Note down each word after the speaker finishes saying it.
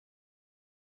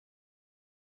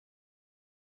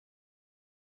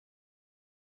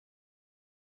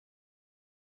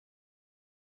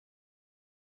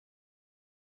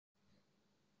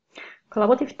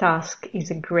Collaborative Task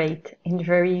is a great and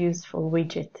very useful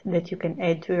widget that you can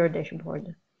add to your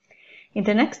dashboard. In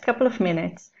the next couple of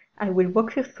minutes, I will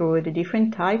walk you through the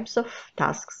different types of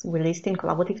tasks we list in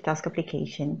Collaborative Task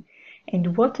application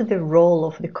and what the role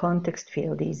of the context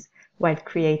field is while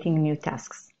creating new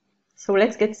tasks. So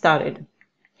let's get started.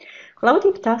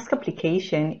 Collaborative Task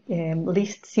application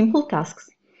lists simple tasks,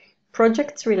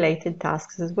 projects-related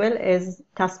tasks, as well as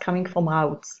tasks coming from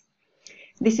routes.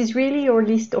 This is really your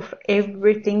list of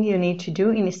everything you need to do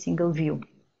in a single view.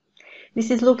 This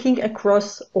is looking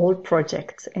across all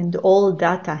projects and all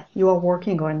data you are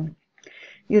working on.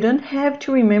 You don't have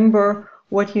to remember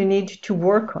what you need to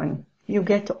work on. You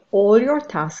get all your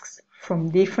tasks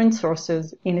from different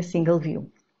sources in a single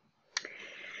view.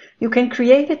 You can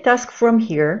create a task from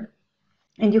here,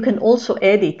 and you can also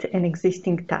edit an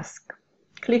existing task.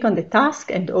 Click on the task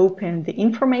and open the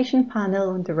information panel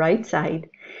on the right side,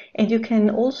 and you can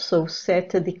also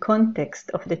set the context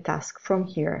of the task from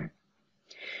here.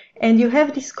 And you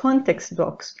have this context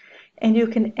box, and you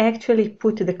can actually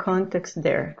put the context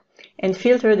there and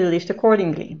filter the list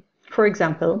accordingly. For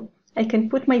example, I can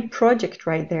put my project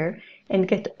right there and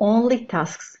get only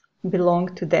tasks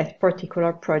belong to that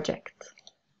particular project.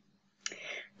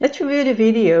 Let's review the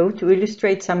video to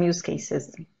illustrate some use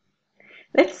cases.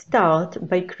 Let's start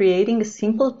by creating a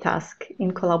simple task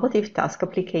in Collaborative Task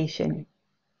application.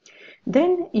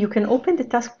 Then you can open the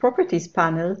Task Properties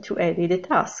panel to edit a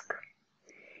task.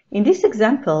 In this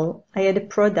example, I add a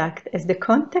product as the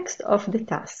context of the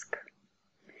task.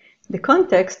 The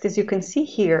context, as you can see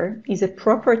here, is a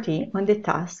property on the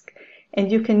task,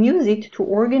 and you can use it to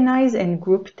organize and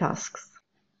group tasks.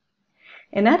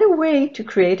 Another way to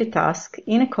create a task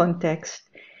in a context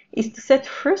is to set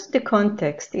first the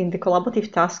context in the Collaborative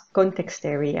Task context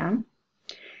area,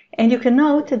 and you can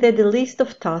note that the list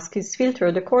of tasks is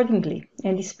filtered accordingly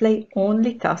and display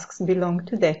only tasks belong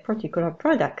to that particular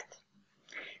product.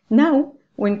 Now,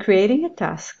 when creating a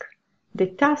task, the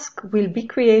task will be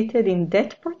created in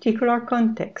that particular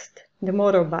context, the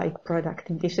motorbike product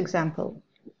in this example.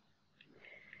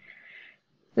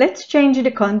 Let's change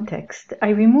the context.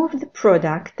 I remove the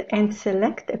product and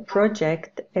select a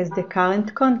project as the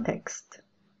current context.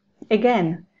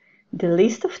 Again, the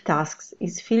list of tasks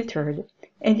is filtered,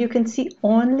 and you can see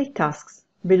only tasks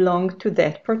belong to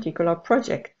that particular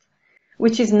project,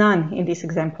 which is none in this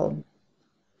example.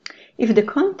 If the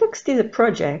context is a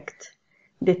project,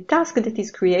 the task that is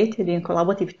created in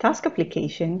Collaborative Task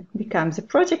application becomes a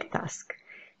project task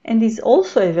and is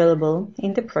also available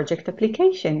in the project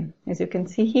application, as you can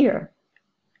see here.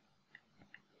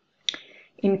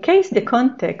 In case the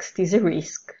context is a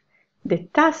risk, the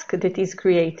task that is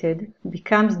created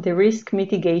becomes the risk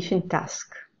mitigation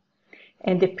task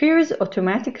and appears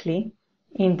automatically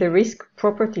in the risk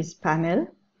properties panel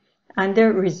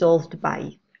under resolved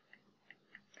by.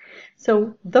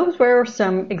 So those were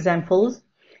some examples,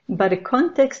 but a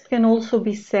context can also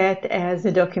be set as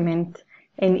a document,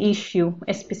 an issue,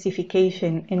 a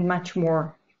specification, and much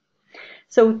more.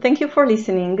 So thank you for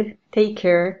listening, take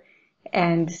care,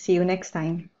 and see you next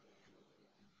time.